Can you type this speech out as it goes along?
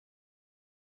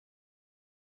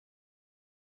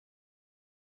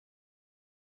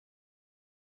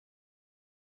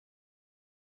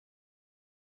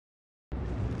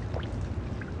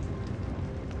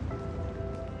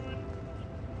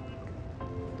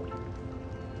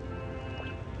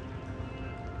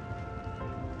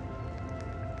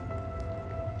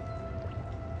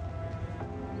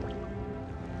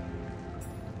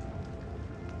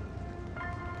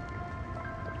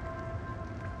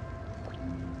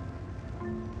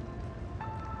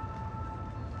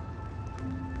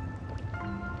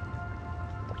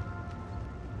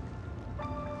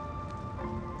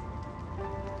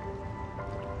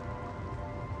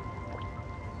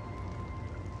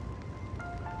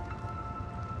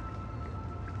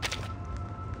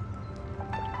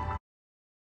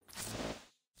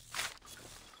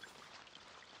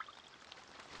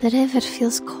The river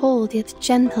feels cold yet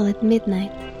gentle at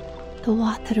midnight. The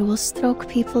water will stroke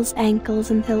people's ankles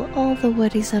until all the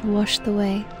worries are washed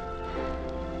away.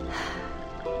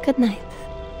 Good night.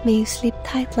 May you sleep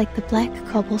tight like the black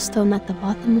cobblestone at the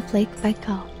bottom of Lake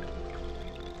Baikal.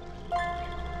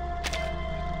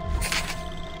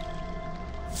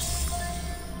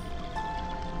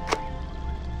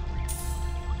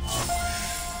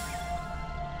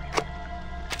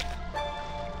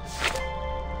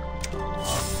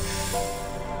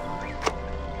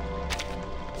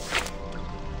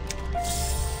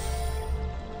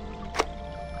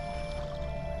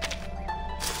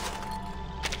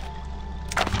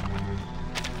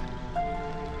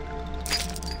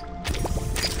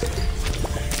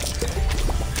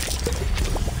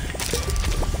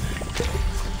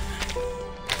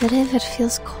 The river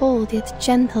feels cold yet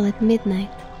gentle at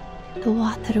midnight. The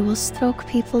water will stroke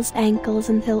people's ankles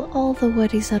until all the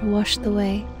worries are washed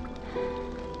away.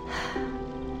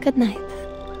 Good night.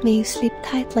 May you sleep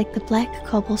tight like the black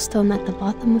cobblestone at the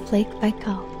bottom of Lake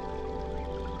Baikal.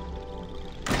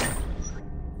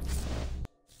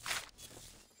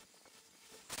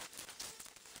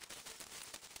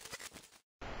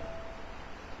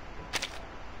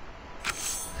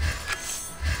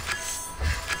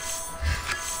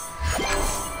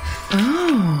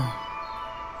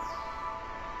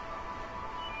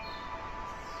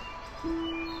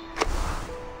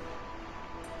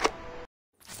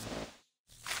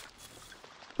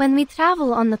 When we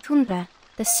travel on the tundra,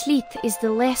 the sleet is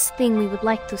the last thing we would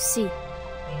like to see.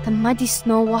 The muddy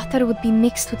snow water would be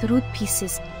mixed with root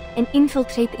pieces and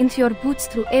infiltrate into your boots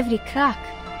through every crack.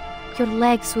 Your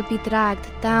legs would be dragged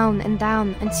down and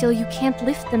down until you can't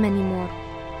lift them anymore.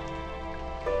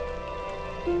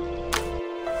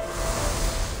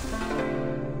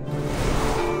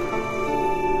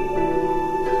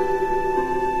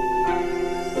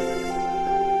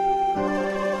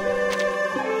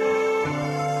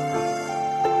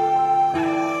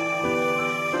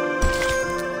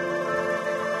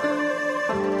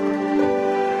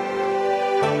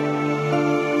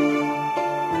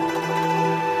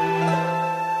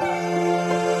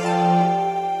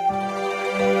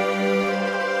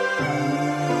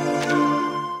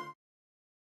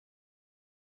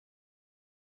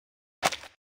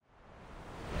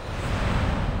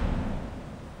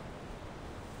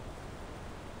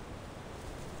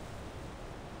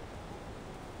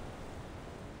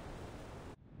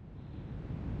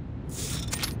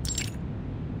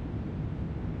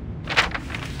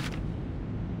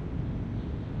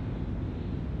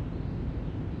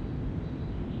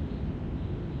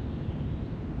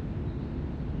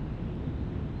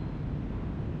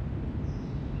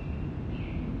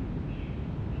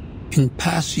 In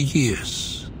past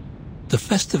years, the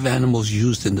festive animals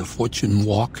used in the Fortune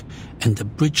Walk and the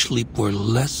Bridge Leap were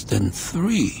less than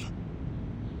 3.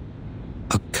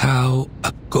 A cow,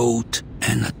 a goat,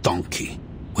 and a donkey,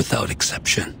 without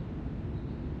exception.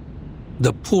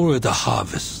 The poorer the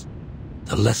harvest,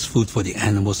 the less food for the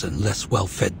animals and less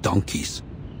well-fed donkeys,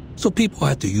 so people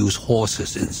had to use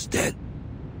horses instead.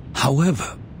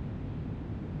 However,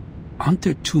 aren't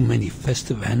there too many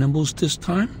festive animals this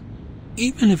time?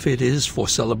 Even if it is for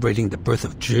celebrating the birth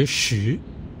of Zhi,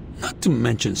 not to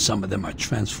mention some of them are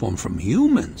transformed from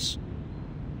humans.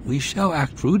 We shall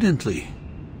act prudently.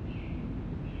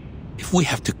 If we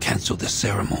have to cancel the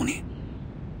ceremony,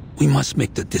 we must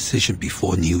make the decision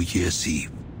before New Year's Eve.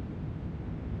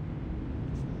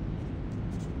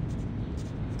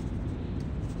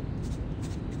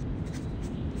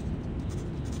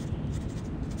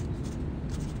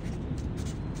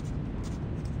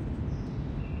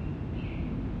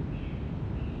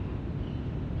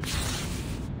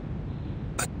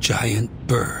 Giant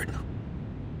bird.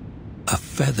 A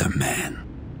feather man.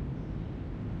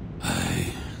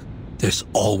 There's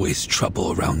always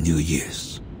trouble around New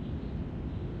Year's.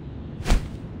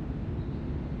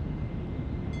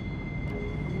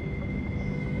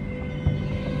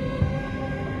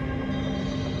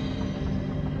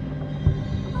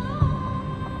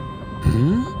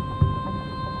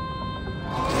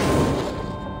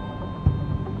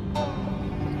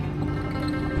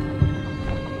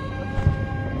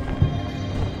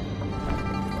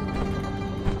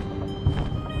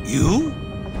 You?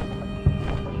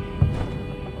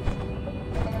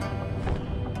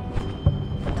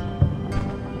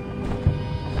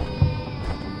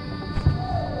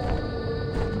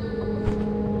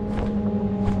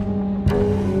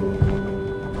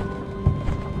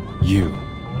 You.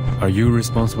 Are you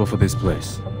responsible for this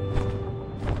place?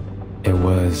 It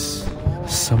was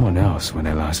someone else when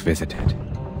I last visited.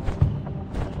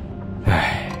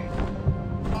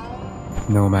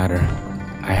 No matter.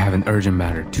 I have an urgent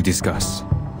matter to discuss,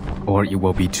 or it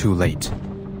will be too late.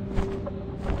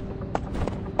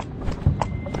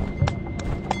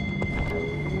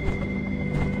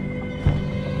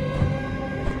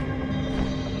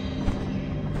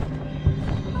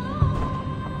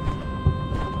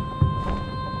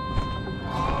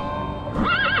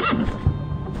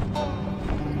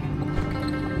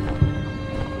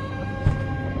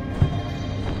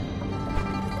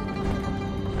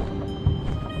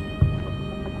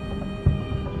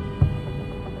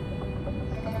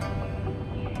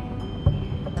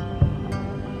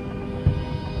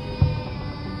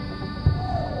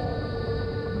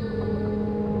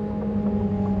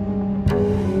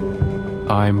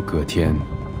 I'm Ge Tian,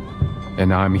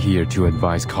 and I'm here to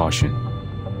advise caution.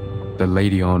 The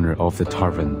lady owner of the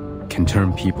tavern can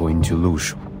turn people into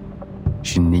Lushu.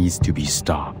 She needs to be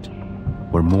stopped,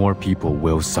 or more people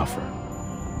will suffer.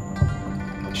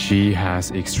 She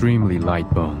has extremely light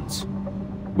bones,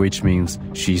 which means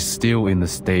she's still in the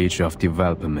stage of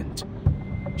development.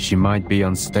 She might be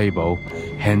unstable,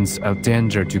 hence a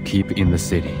danger to keep in the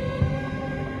city.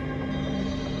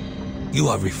 You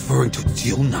are referring to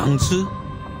Jiu Nangzi?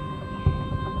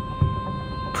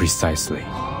 Precisely.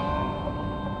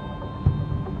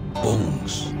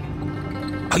 Bones.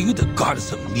 Are you the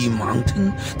goddess of Li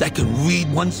Mountain that can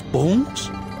read one's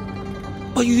bones?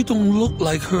 But you don't look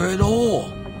like her at all.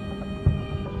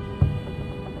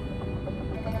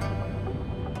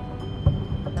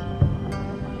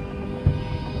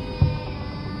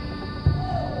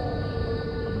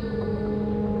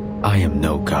 I am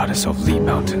no goddess of Li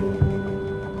Mountain.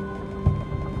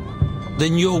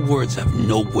 Then your words have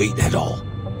no weight at all.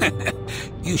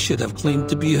 You should have claimed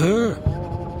to be her.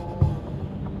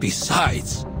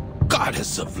 Besides,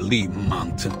 goddess of Li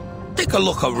Mountain, take a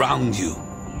look around you.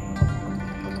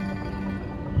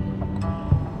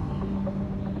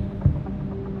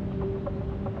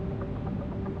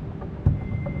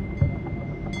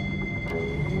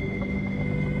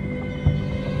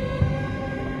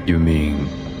 You mean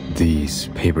these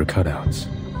paper cutouts?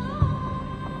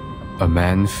 A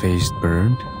man face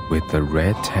burned with a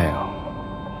red tail.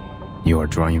 You are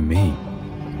drawing me.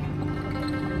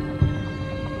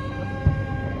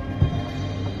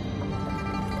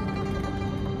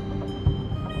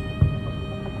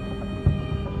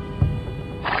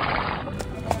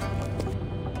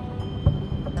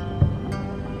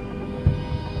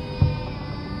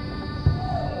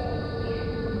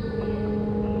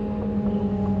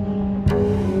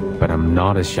 But I'm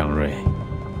not a Xiangrui.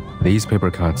 These paper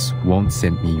cuts won't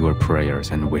send me your prayers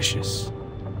and wishes.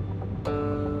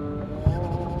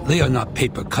 They are not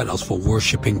paper cutouts for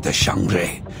worshipping the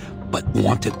Xiangrui, but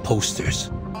wanted posters.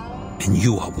 And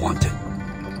you are wanted.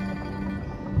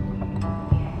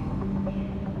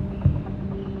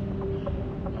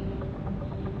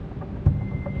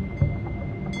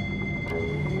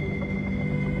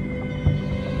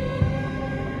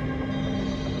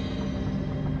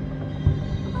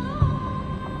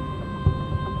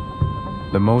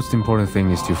 The most important thing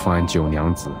is to find Jiu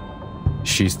Niangzi.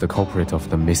 She's the culprit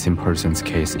of the missing persons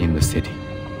case in the city.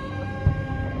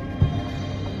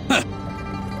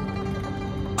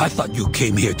 I thought you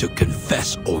came here to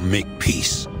confess or make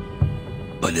peace.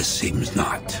 But it seems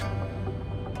not.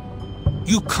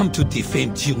 You come to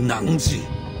defame Jiu Nangzi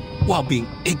while being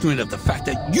ignorant of the fact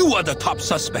that you are the top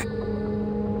suspect.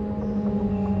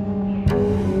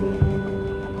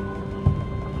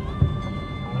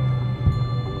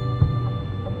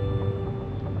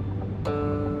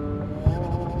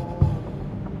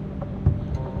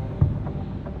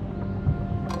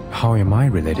 How am I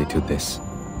related to this?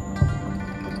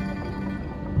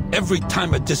 Every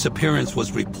time a disappearance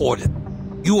was reported,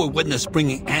 you were witness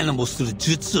bringing animals to the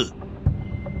Zhizi.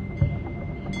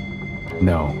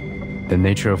 No, the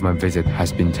nature of my visit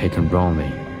has been taken wrongly.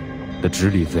 The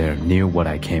Zhili there knew what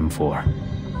I came for.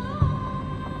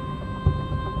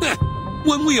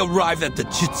 When we arrived at the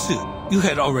Zhizi, you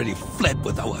had already fled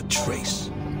without a trace.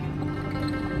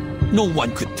 No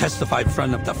one could testify in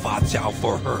front of the Fa Jiao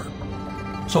for her.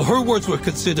 So her words were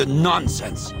considered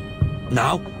nonsense.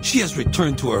 Now, she has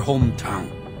returned to her hometown.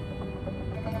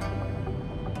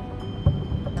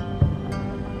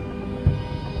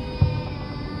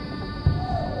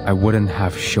 I wouldn't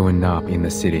have shown up in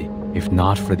the city if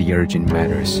not for the urgent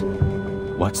matters.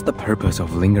 What's the purpose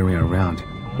of lingering around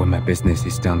when my business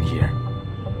is done here?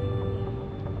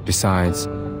 Besides,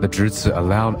 the Zhizi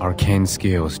allowed arcane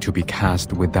skills to be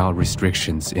cast without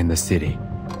restrictions in the city.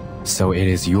 So it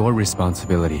is your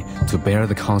responsibility to bear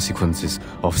the consequences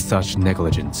of such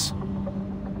negligence.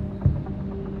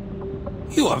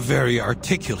 You are very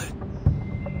articulate.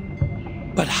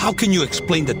 But how can you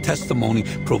explain the testimony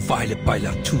provided by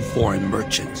the two foreign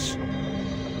merchants?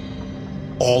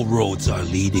 All roads are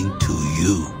leading to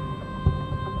you.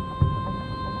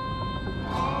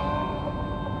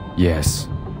 Yes,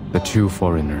 the two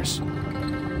foreigners.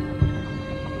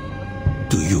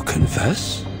 Do you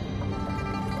confess?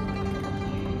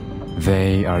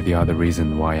 They are the other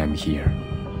reason why I'm here.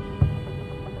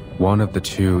 One of the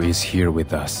two is here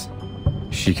with us.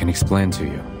 She can explain to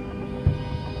you.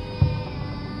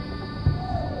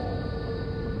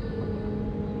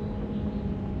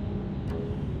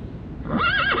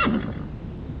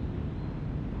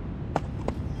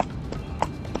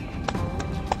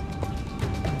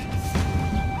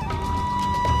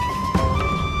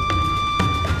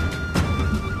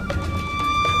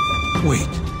 Wait,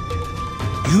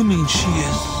 you mean she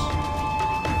is...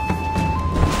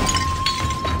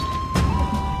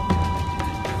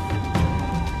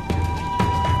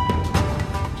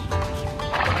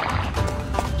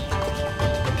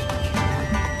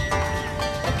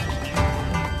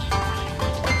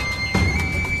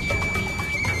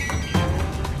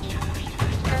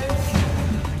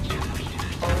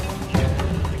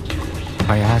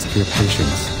 I ask your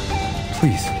patience.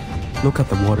 Please, look at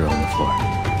the water on the floor.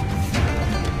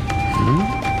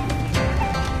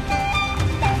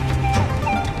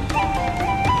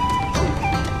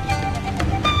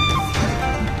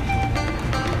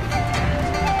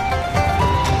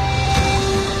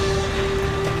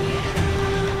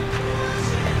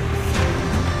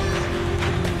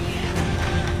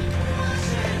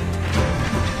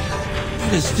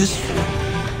 What is this for?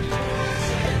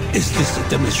 Is this a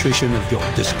demonstration of your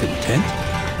discontent?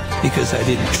 Because I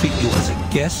didn't treat you as a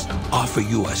guest, offer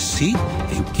you a seat,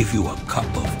 and give you a cup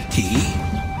of tea?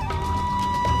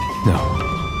 No.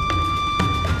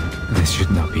 This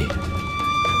should not be.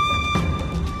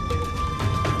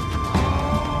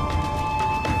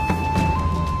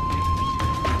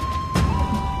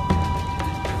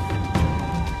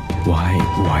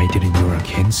 Why didn't your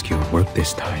arcane skill work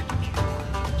this time?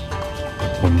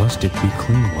 Or must it be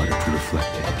clean water to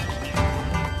reflect it?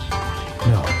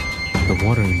 No, the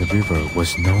water in the river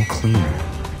was no cleaner.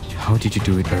 How did you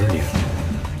do it earlier?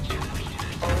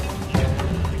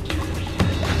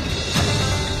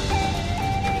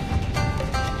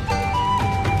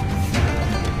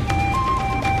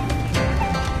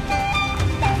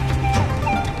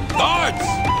 Guards!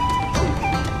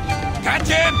 Catch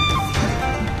him!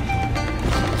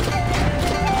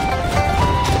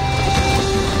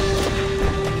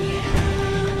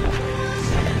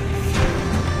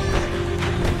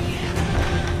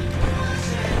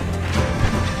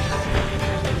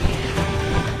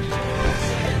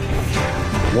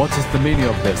 What is the meaning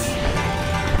of this?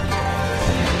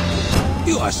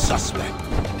 You are suspect.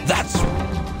 That's...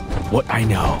 What I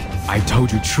know. I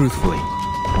told you truthfully.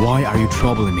 Why are you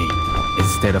troubling me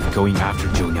instead of going after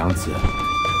Zhou Nyangzi?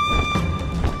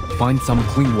 Find some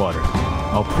clean water.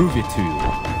 I'll prove it to you.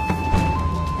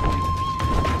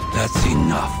 That's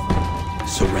enough.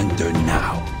 Surrender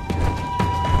now.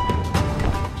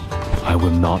 I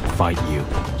will not fight you,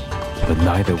 but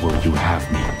neither will you have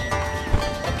me.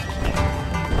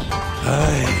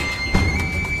 Hey.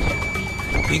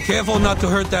 Be careful not to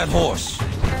hurt that horse.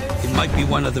 It might be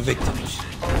one of the victims.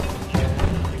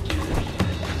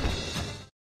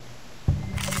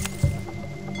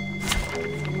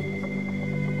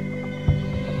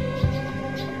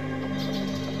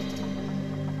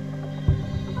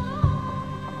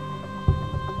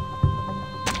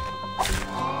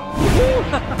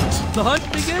 The hunt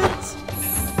begins!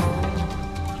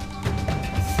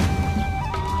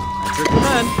 Your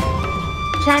command.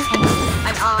 Plan A.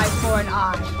 An eye for an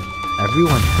eye.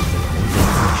 Everyone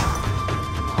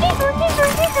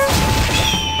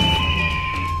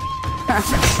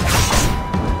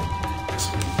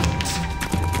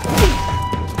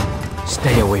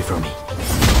Stay away from me.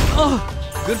 Oh,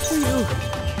 good for you.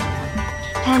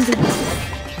 Plan B.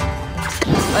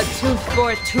 A tooth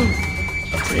for a tooth.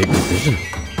 Great decision.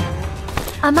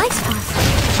 A mice pass.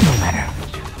 No matter.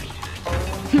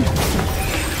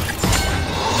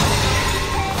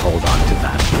 Hold on to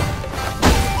that.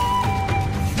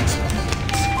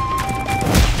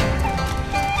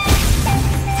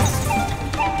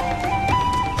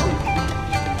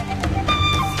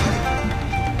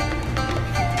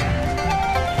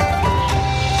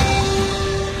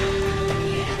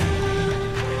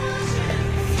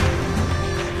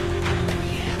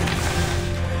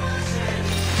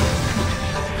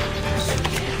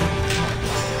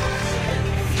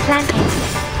 Plan A.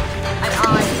 An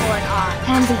eye for an eye.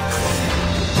 Plan B.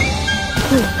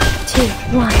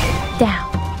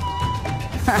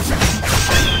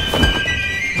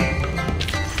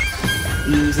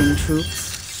 troops.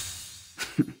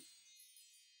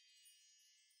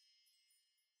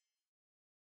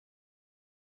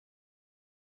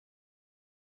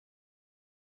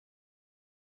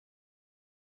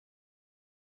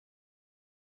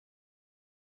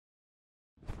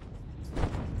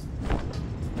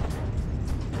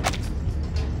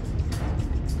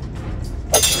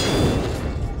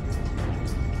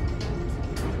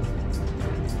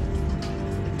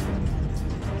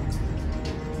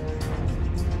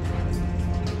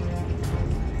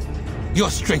 Your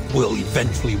strength will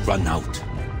eventually run out.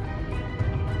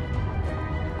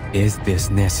 Is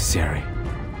this necessary?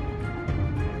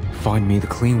 Find me the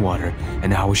clean water,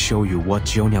 and I will show you what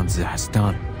Zhou Nyangzi has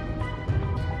done.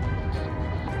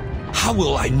 How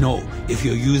will I know if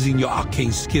you're using your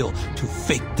arcane skill to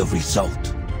fake the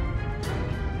result?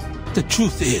 The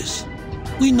truth is,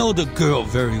 we know the girl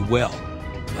very well,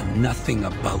 but nothing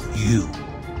about you.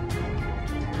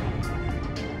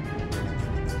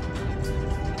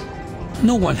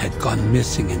 No one had gone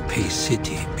missing in Pei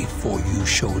City before you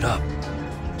showed up.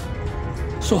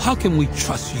 So how can we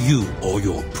trust you or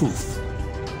your proof?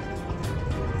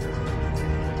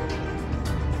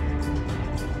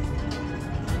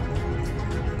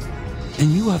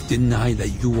 And you have denied that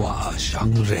you are a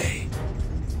Xiangrui.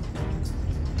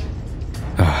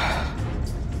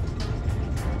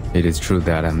 It is true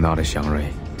that I'm not a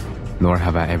Xiangrui, nor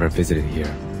have I ever visited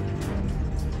here.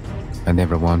 I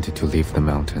never wanted to leave the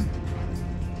mountain.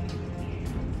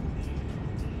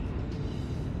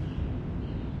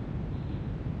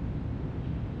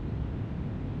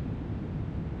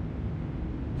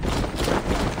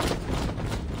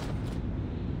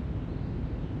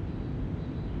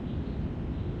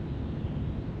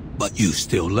 But you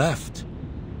still left.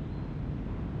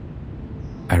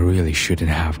 I really shouldn't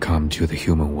have come to the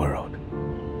human world.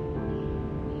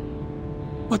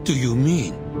 What do you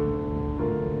mean?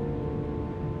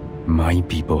 My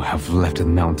people have left the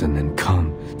mountain and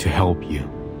come to help you.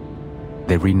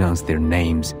 They renounced their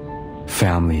names,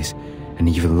 families, and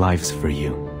even lives for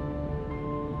you.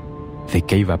 They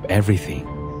gave up everything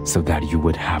so that you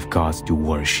would have gods to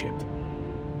worship.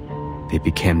 They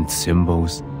became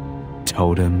symbols,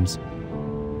 totems,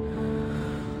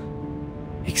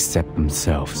 except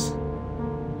themselves.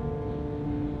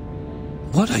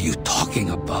 What are you talking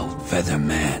about,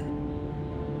 Featherman?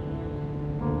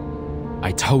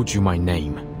 I told you my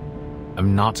name.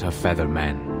 I'm not a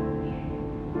Featherman.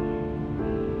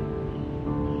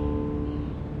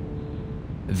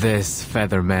 This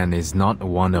Featherman is not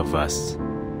one of us.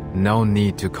 No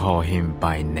need to call him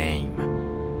by name.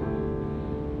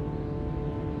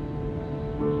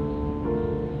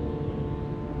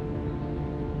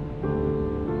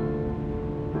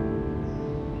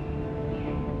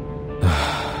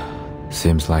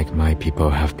 Seems like my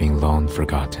people have been long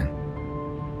forgotten.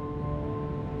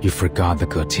 You forgot the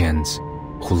Getians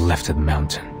who left the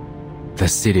mountain, the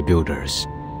city builders,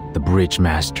 the bridge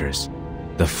masters,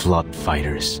 the flood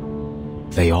fighters.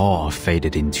 They all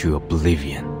faded into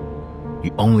oblivion.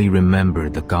 You only remember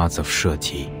the gods of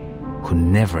Sheti, who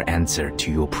never answered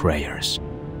to your prayers.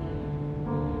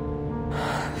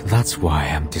 That's why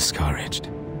I'm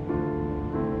discouraged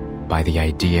by the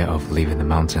idea of leaving the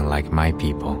mountain like my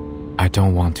people. I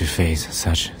don't want to face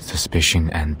such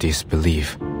suspicion and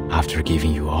disbelief after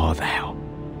giving you all the help.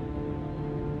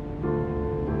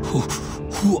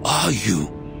 Who are you?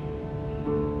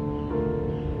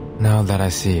 Now that I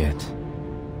see it,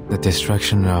 the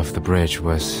destruction of the bridge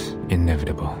was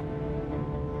inevitable.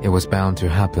 It was bound to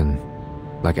happen,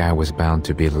 like I was bound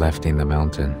to be left in the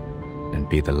mountain and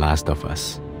be the last of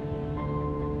us.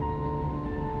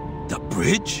 The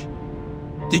bridge?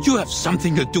 Did you have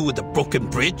something to do with the broken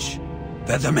bridge?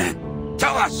 Featherman,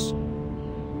 tell us!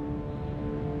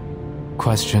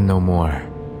 Question no more.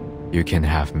 You can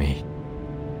have me,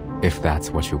 if that's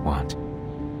what you want.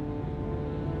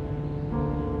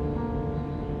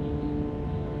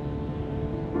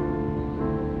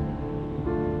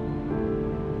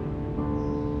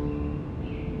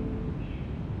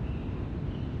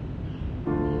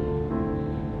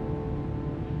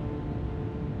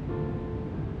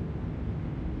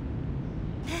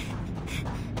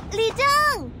 Li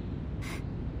Zheng!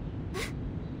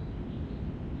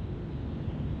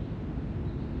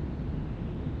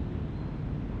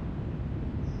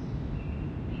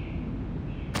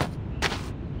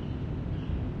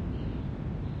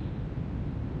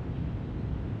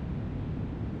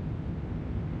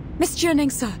 Miss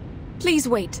Jianing, sir, please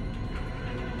wait.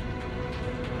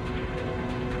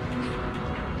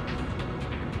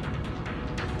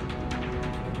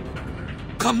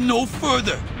 Come no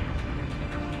further!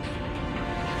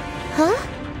 Huh?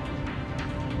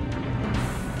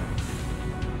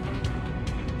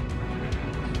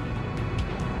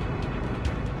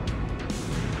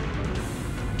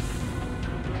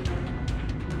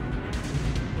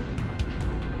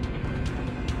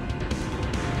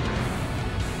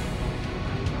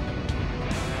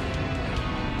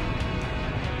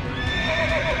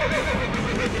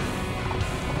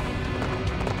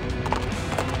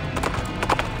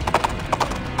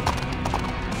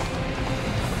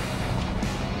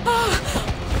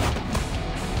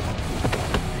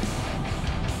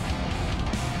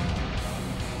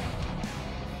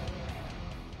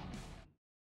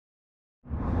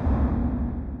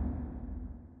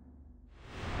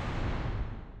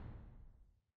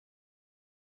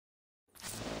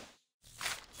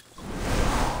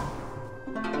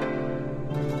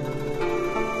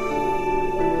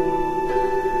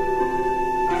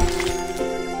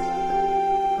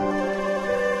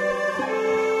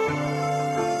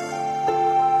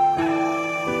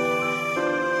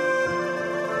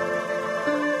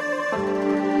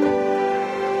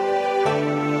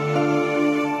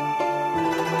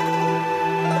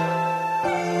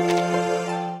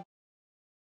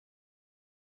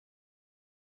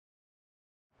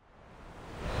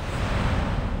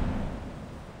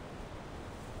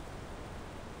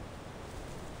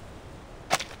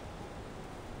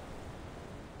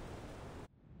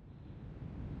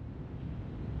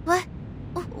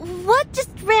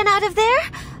 ran out of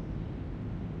there?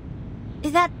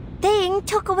 That thing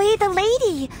took away the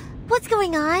lady. What's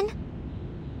going on?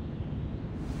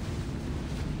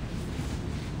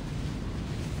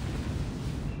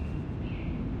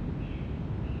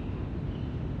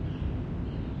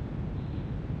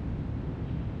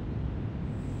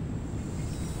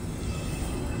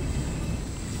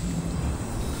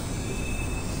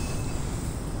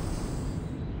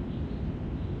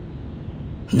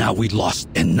 Now we lost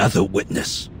another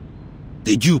witness.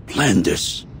 Did you plan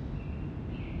this?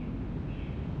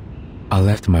 I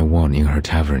left my wand in her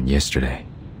tavern yesterday.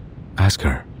 Ask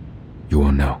her. You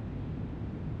will know.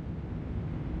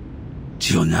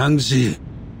 Jiunangzi,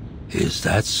 is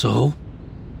that so?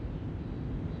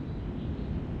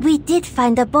 We did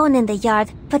find a bone in the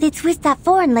yard, but it's with that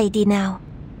foreign lady now.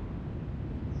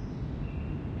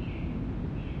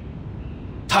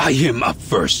 Tie him up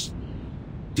first.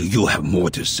 Do you have more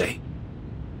to say?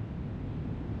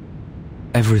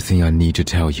 Everything I need to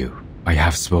tell you, I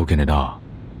have spoken it all.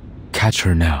 Catch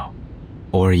her now,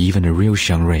 or even a real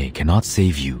Xiangrui cannot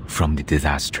save you from the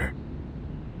disaster.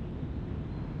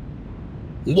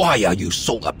 Why are you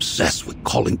so obsessed with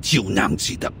calling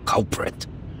Jiunangzi the culprit?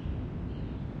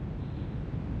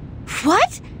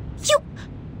 What? You...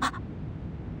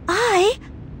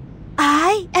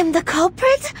 I am the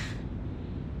culprit?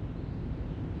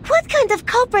 What kind of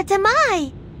culprit am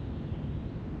I?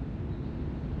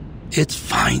 It's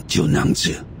fine,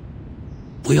 Jiunangzi.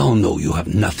 We all know you have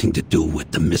nothing to do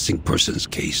with the missing persons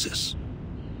cases.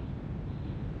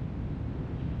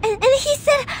 And he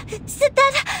said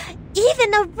that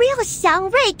even a real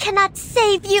Xiangrui cannot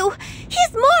save you.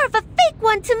 He's more of a fake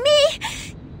one to me.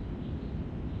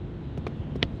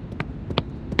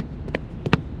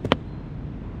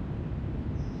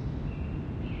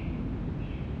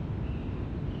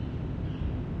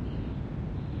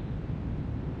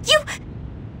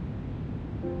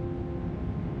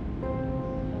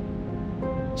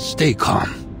 Stay calm.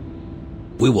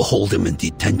 We will hold him in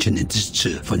detention in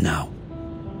Zhichi for now.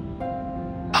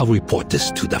 I'll report this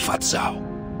to the Fazao.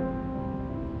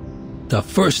 The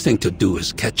first thing to do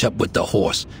is catch up with the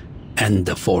horse and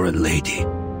the foreign lady.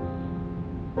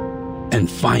 And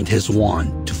find his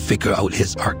wand to figure out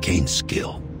his arcane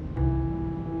skill.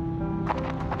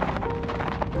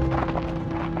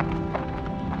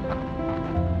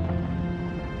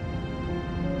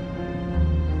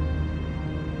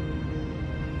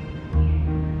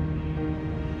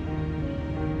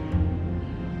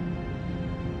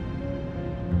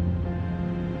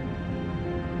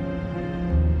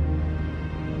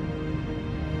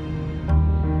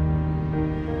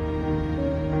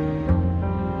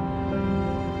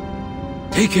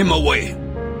 Take him away.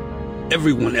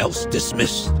 Everyone else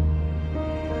dismissed.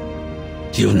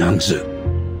 Jiunangzi,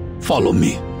 follow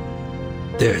me.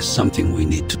 There is something we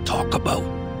need to talk about.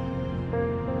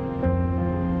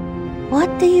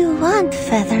 What do you want,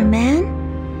 Featherman?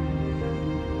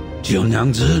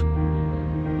 Jiunangzi?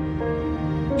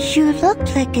 You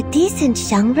looked like a decent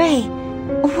Xiangrui.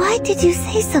 Why did you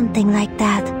say something like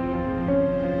that?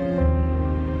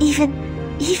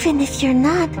 Even if you're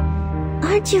not,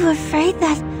 aren't you afraid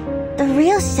that the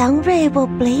real Xiangrui will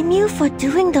blame you for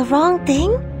doing the wrong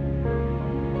thing?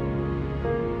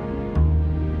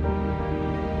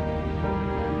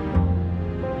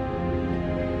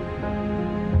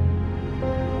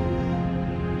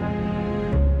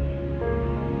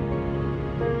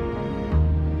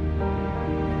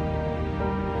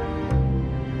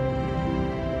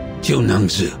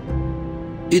 Jiunangzi,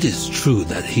 it is true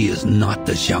that he is not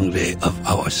the Xiangrui of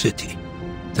our city.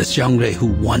 The Xiangrui who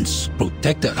once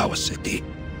protected our city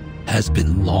has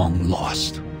been long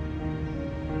lost.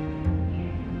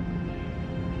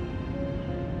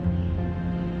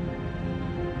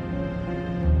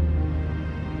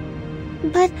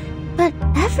 But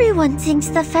everyone thinks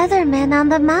the Featherman on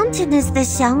the mountain is the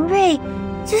Xiangrui.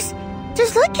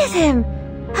 Just look at him.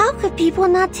 How could people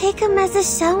not take him as a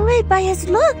Xiangrui by his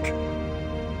look?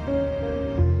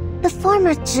 The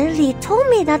former Zhili told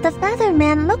me that the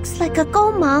Featherman looks like a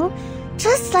Gomang,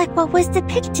 just like what was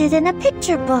depicted in a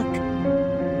picture book.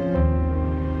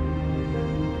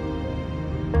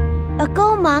 A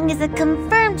Gomang is a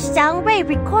confirmed Xiangrui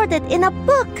recorded in a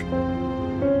book.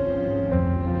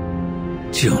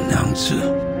 Jiunangzi.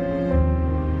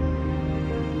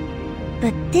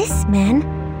 But this man,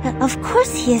 of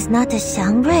course he is not a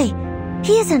Xiangrui.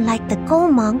 He isn't like the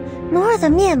Gomang, nor the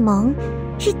Mianmeng.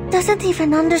 He doesn't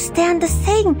even understand the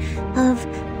saying of,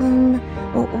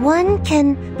 one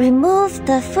can remove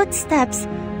the footsteps,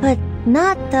 but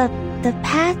not the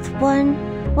path one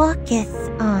walketh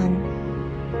on.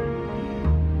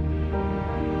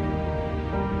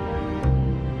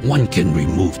 One can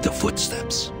remove the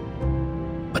footsteps,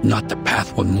 but not the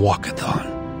path one walketh on.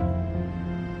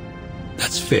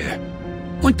 That's fair.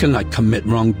 One cannot commit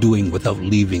wrongdoing without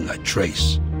leaving a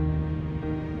trace.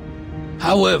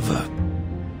 However,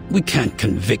 we can't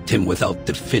convict him without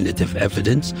definitive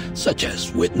evidence, such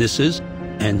as witnesses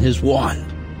and his wand.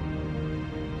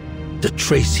 The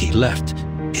trace he left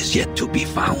is yet to be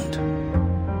found.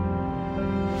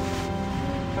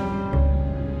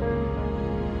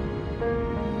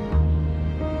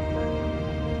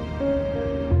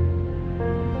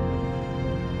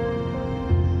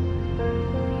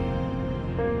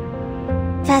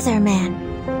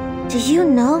 Featherman, do you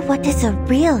know what is a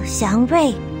real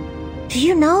Xiangrui? Do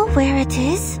you know where it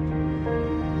is?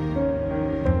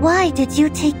 Why did you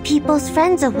take people's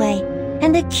friends away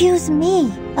and accuse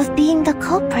me of being the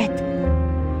culprit?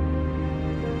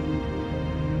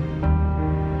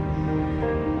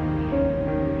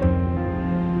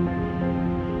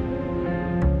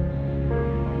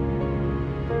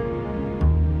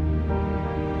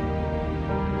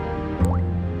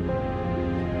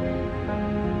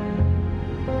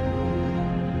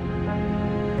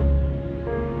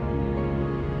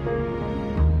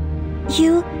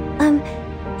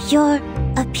 Your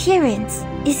appearance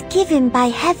is given by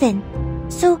heaven,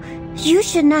 so you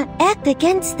should not act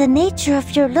against the nature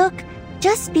of your look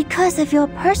just because of your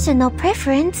personal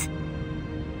preference.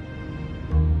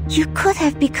 You could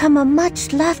have become a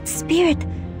much-loved spirit,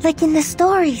 like in the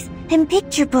stories and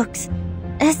picture books,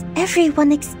 as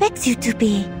everyone expects you to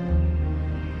be.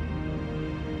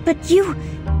 But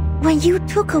when you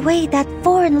took away that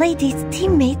foreign lady's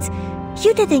teammates,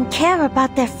 you didn't care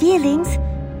about their feelings.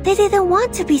 They didn't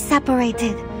want to be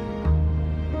separated.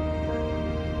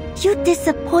 You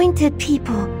disappointed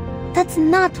people. That's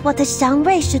not what a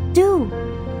Xiangrui should do.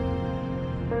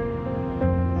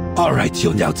 All right,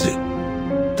 Xiu Niaozi.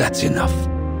 That's enough.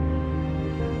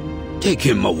 Take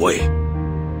him away.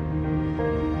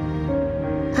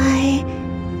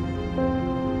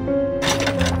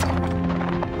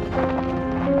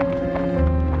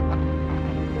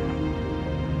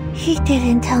 He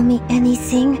didn't tell me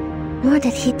anything, nor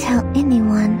did he tell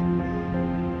anyone.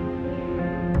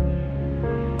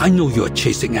 I know you're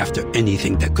chasing after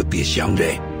anything that could be a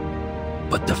Xiangrui,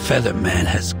 but the Feather Man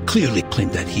has clearly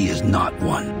claimed that he is not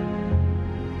one.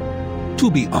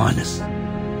 To be honest,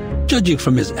 judging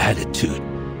from his attitude,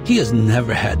 he has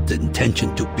never had the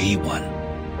intention to be one.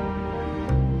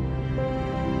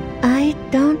 I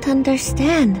don't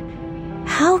understand.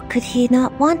 How could he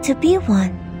not want to be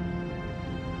one?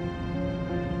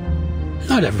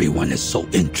 Not everyone is so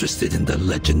interested in the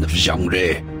legend of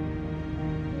Xiangrui.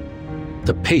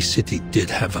 The Pei City did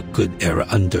have a good era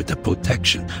under the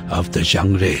protection of the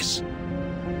Xiangruis.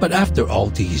 But after all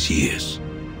these years,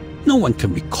 no one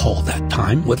can recall that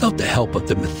time without the help of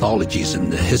the mythologies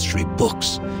and the history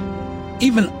books.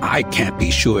 Even I can't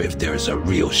be sure if there is a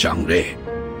real Xiangrui.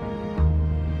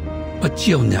 But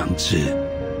Jiu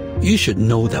Niangzi, you should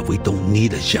know that we don't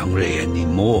need a Xiangrui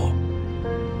anymore.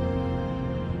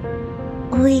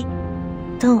 We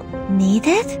don't need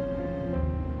it?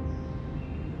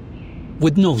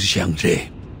 With no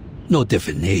Xiangrui, no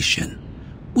divination,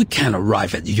 we can't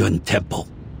arrive at Yun Temple.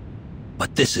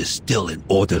 But this is still an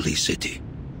orderly city.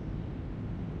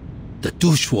 The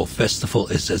Dushuo festival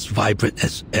is as vibrant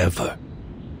as ever.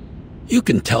 You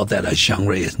can tell that a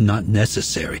Xiangrui is not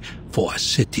necessary for a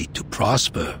city to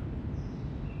prosper.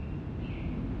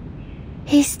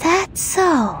 Is that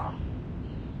so?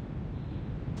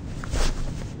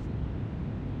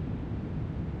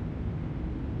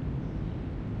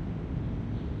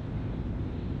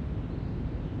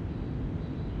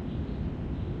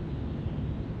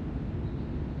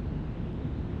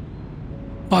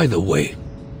 By the way,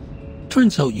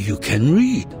 turns out you can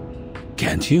read,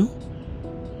 can't you?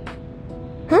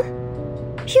 Huh?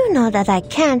 You know that I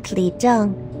can't, Li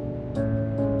Zheng.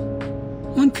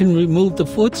 One can remove the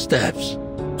footsteps,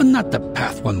 but not the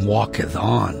path one walketh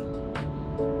on.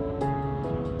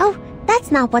 Oh, that's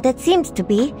not what it seems to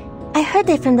be. I heard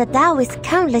it from the Taoist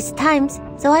countless times,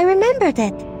 so I remembered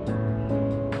it.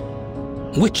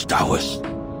 Which Taoist?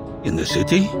 In the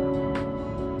city?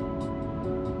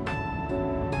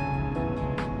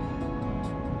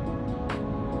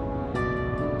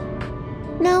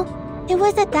 No, it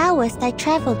was a Taoist I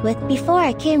traveled with before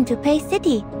I came to Pei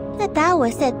City. The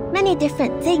Taoist said many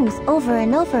different things over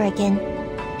and over again.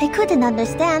 I couldn't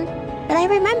understand, but I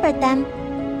remembered them.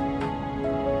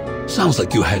 Sounds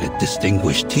like you had a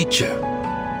distinguished teacher.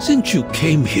 Since you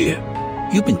came here,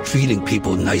 you've been treating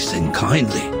people nice and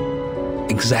kindly.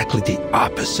 Exactly the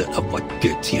opposite of what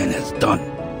Ge Tian has done.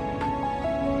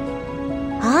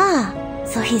 Ah,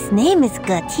 So his name is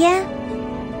Ge Tian?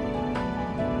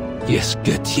 Yes,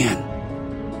 Ge Tian.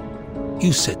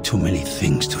 You said too many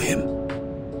things to him.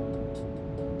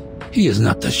 He is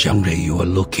not the Xiangrui you are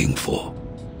looking for.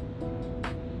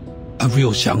 A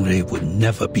real Xiangrui would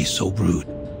never be so rude.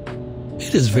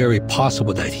 It is very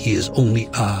possible that he is only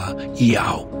a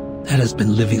Yao that has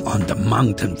been living on the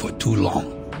mountain for too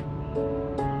long.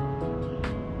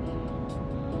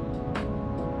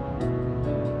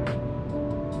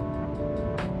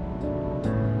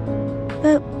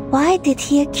 But why did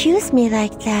he accuse me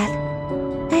like that?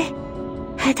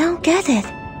 I don't get it.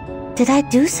 Did I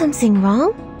do something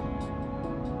wrong?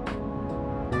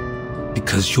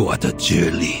 Because you are the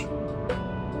Zhili.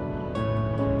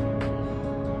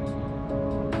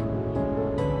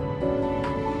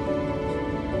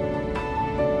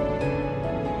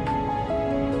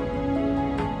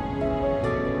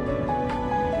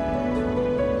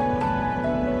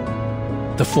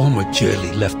 The former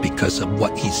Zhili left because of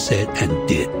what he said and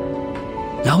did.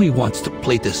 Now he wants to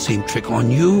play the same trick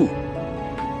on you.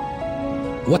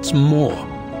 What's more,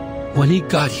 when he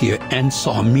got here and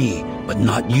saw me, but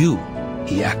not you,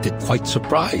 he acted quite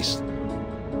surprised.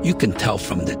 You can tell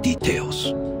from the details.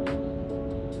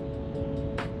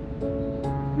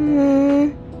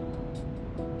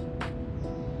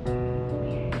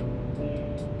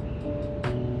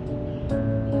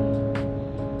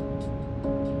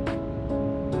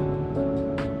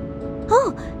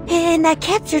 Oh, and that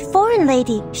captured foreign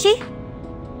lady, she?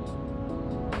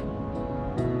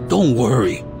 Don't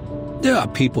worry. There are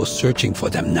people searching for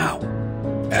them now.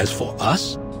 As for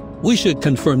us, we should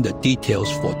confirm the details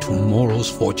for tomorrow's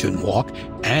fortune walk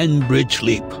and bridge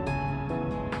leap.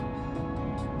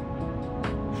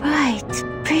 Right,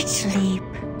 bridge leap.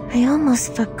 I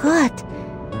almost forgot.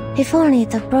 If only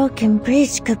the broken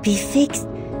bridge could be fixed,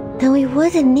 then we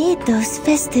wouldn't need those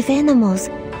festive animals,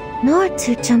 nor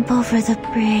to jump over the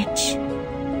bridge.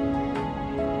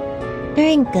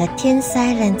 During Ge Tian's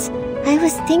silence, I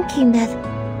was thinking that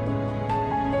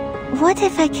what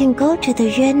if I can go to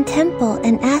the Yuan Temple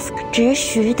and ask Zhi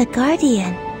Shu the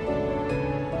Guardian?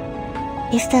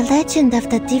 If the legend of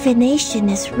the divination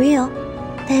is real,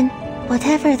 then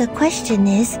whatever the question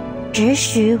is, Zhi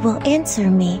Shu will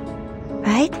answer me,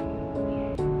 right?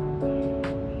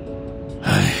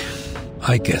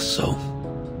 I guess so.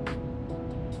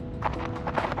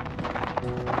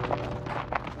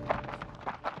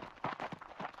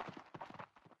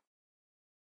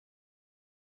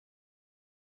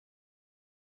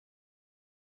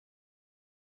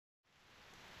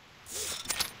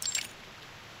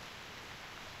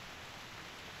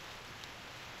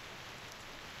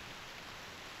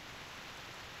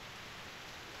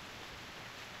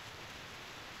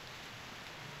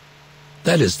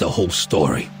 That is the whole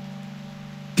story.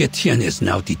 Ge Tian is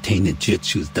now detained in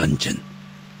Jiechu's dungeon.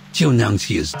 Jiu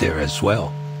Nangxi is there as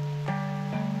well.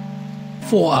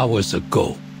 4 hours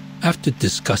ago, after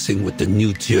discussing with the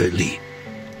new Zhili,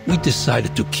 we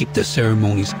decided to keep the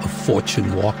ceremonies of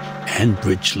Fortune Walk and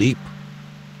Bridge Leap.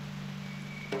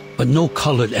 But no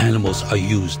colored animals are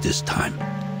used this time.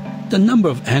 The number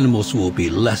of animals will be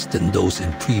less than those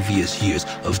in previous years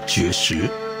of Jieshi.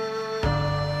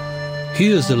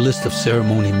 Here's a list of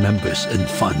ceremony members and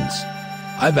funds.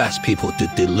 I've asked people to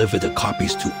deliver the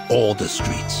copies to all the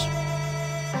streets.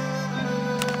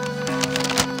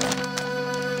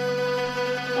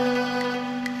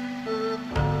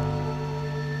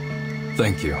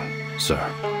 Thank you, sir.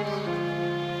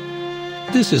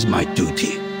 This is my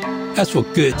duty. As for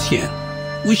Ge Tian,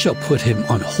 we shall put him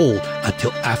on hold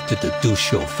until after the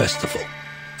Duxiu festival,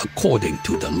 according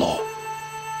to the law.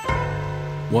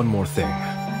 One more thing.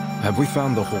 Have we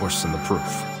found the horse and the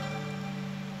proof?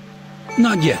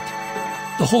 Not yet.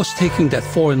 The horse taking that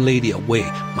foreign lady away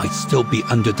might still be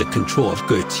under the control of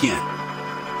Ge Tian.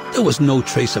 There was no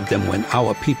trace of them when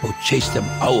our people chased them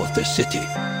out of the city.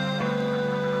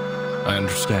 I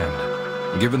understand.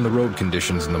 Given the road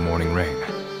conditions in the morning rain,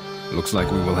 looks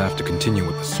like we will have to continue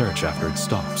with the search after it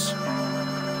stops.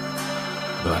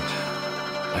 But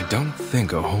I don't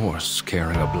think a horse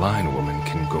carrying a blind woman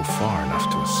can go far enough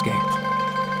to escape.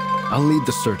 I'll lead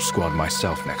the search squad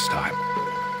myself next time.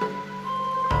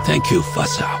 Thank you,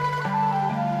 Fasao.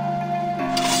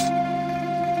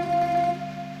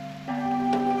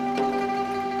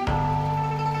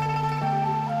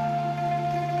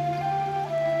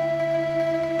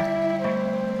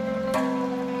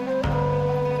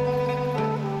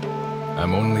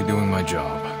 I'm only doing my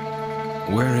job.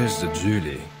 Where is the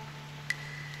Zhili?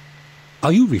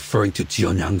 Are you referring to Jiu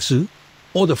Nangsu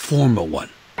or the former one?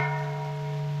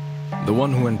 The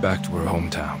one who went back to her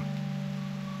hometown.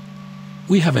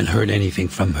 We haven't heard anything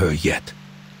from her yet.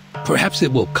 Perhaps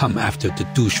it will come after the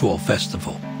Dushuo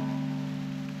festival.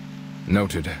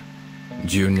 Noted.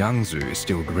 Jiunyangzu is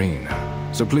still green,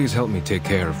 so please help me take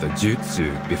care of the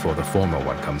Jutsu before the former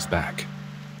one comes back.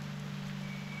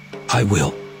 I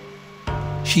will.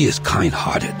 She is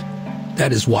kind-hearted.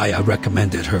 That is why I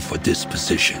recommended her for this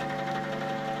position.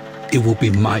 It will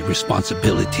be my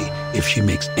responsibility if she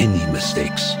makes any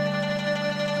mistakes.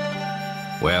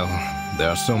 Well, there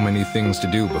are so many things to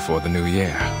do before the new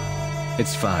year.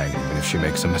 It's fine even if she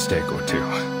makes a mistake or two.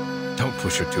 Don't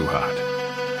push her too hard.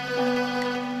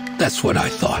 That's what I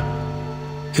thought.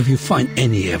 If you find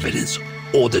any evidence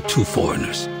or the two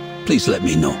foreigners, please let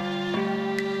me know.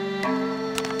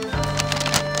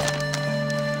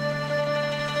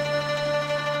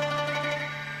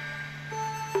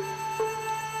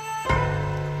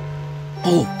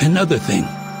 Oh, another thing.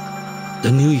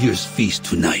 The New Year's feast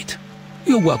tonight.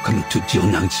 You're welcome to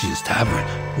Jiunyangzi's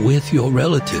tavern with your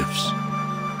relatives.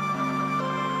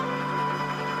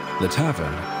 The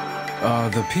tavern? Are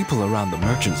the people around the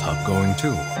merchant's hub going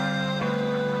too?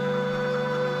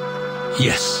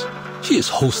 Yes, she is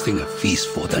hosting a feast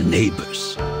for the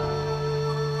neighbors.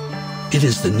 It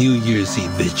is the New Year's Eve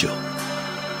vigil,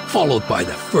 followed by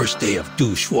the first day of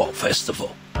Dushuo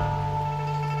festival.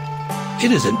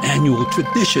 It is an annual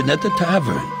tradition at the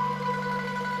tavern.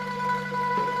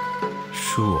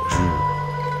 Shuozhi,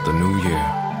 the new year.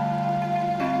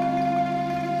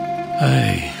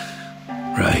 Aye,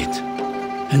 right.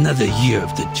 Another year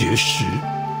of the Jieshi.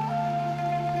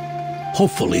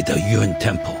 Hopefully the Yuan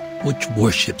Temple, which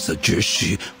worships the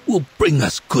Jieshi, will bring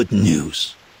us good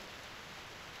news.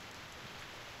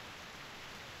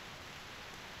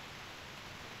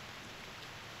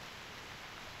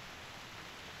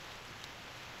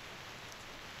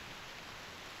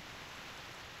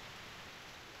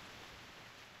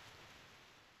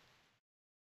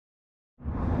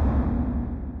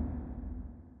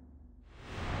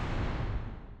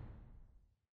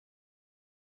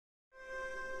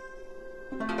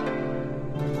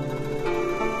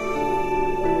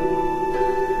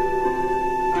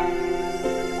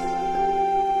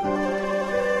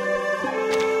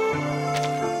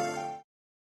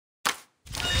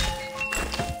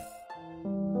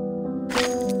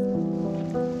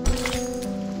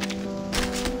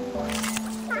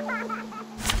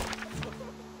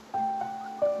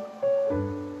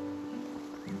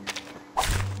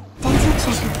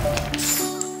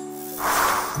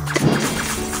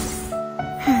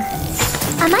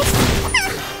 Am I?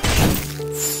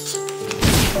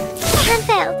 Hand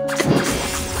failed.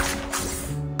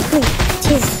 3,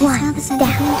 2, 1, down.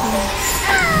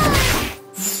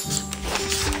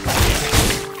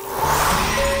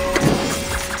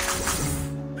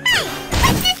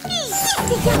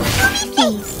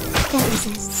 Please, don't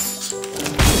resist.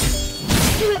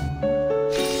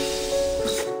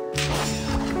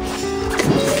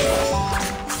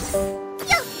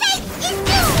 Your fate is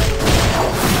doomed!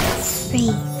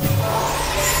 Breathe.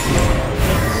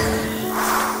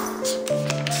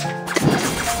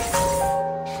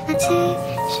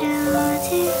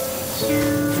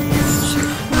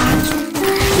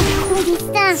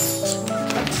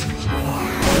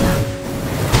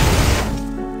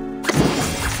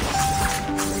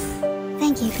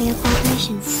 Thank you for your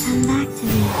cooperation. Come back to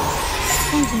me.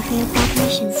 Thank you for your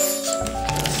cooperation.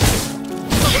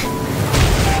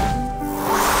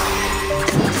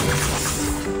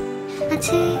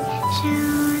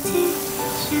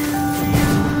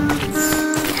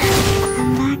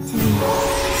 Come back to me.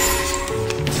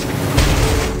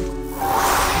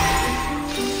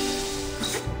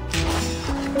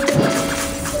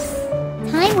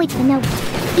 Time waits for no one,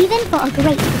 even for a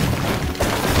great one.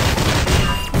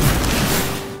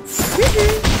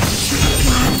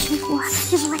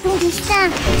 Je vois ton destin.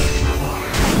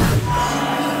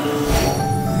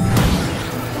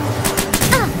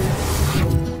 Ah.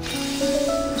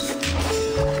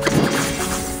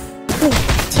 3,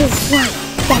 2, 1,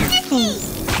 down. Please,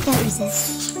 don't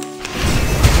resist.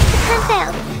 Hand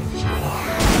failed.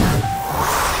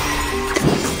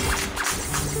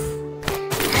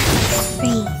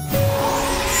 Breathe.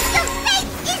 Your fate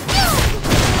is doomed!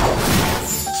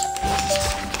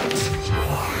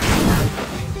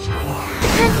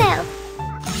 Hand failed.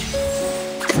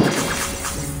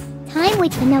 Time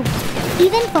waits for no one,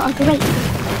 even for a great one.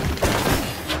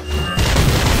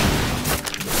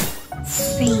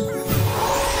 Breathe.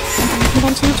 An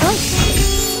unconventional choice.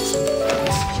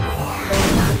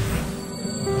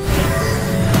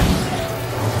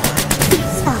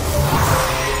 Stop.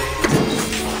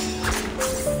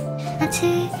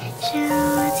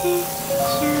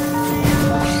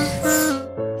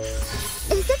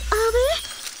 Is it over?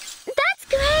 That's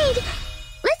great!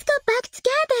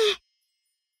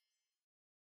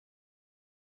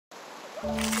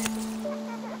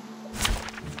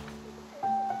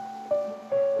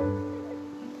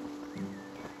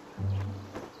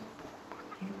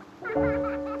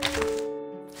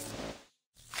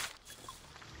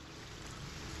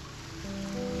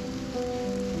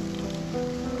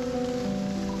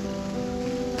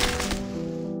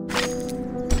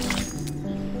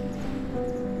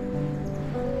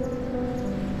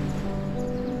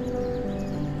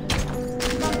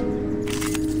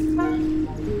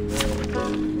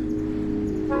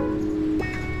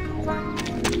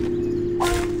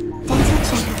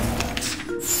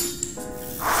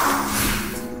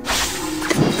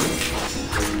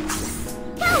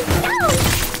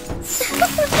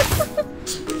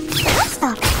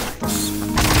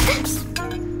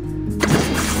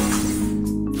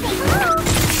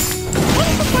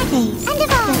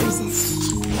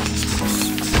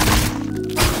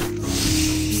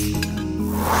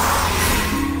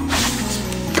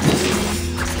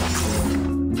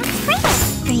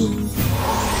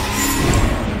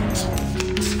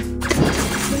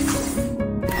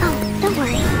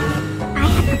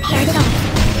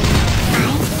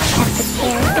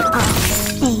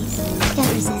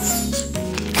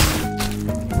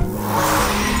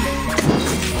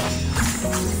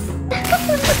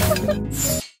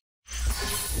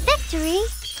 Victory?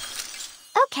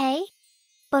 Okay,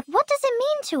 but what does it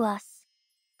mean to us?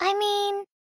 I mean,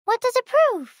 what does it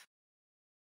prove?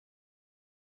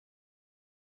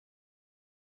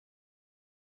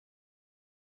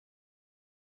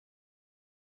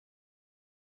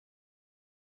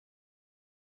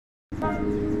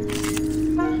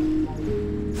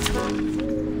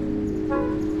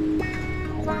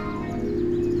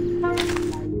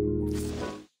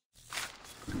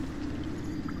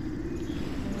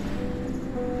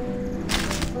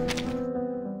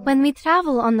 When we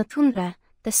travel on the tundra,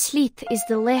 the sleet is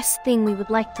the last thing we would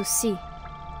like to see.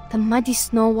 The muddy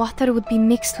snow water would be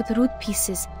mixed with root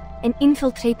pieces and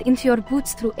infiltrate into your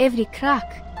boots through every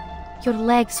crack. Your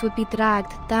legs would be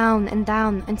dragged down and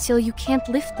down until you can't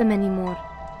lift them anymore.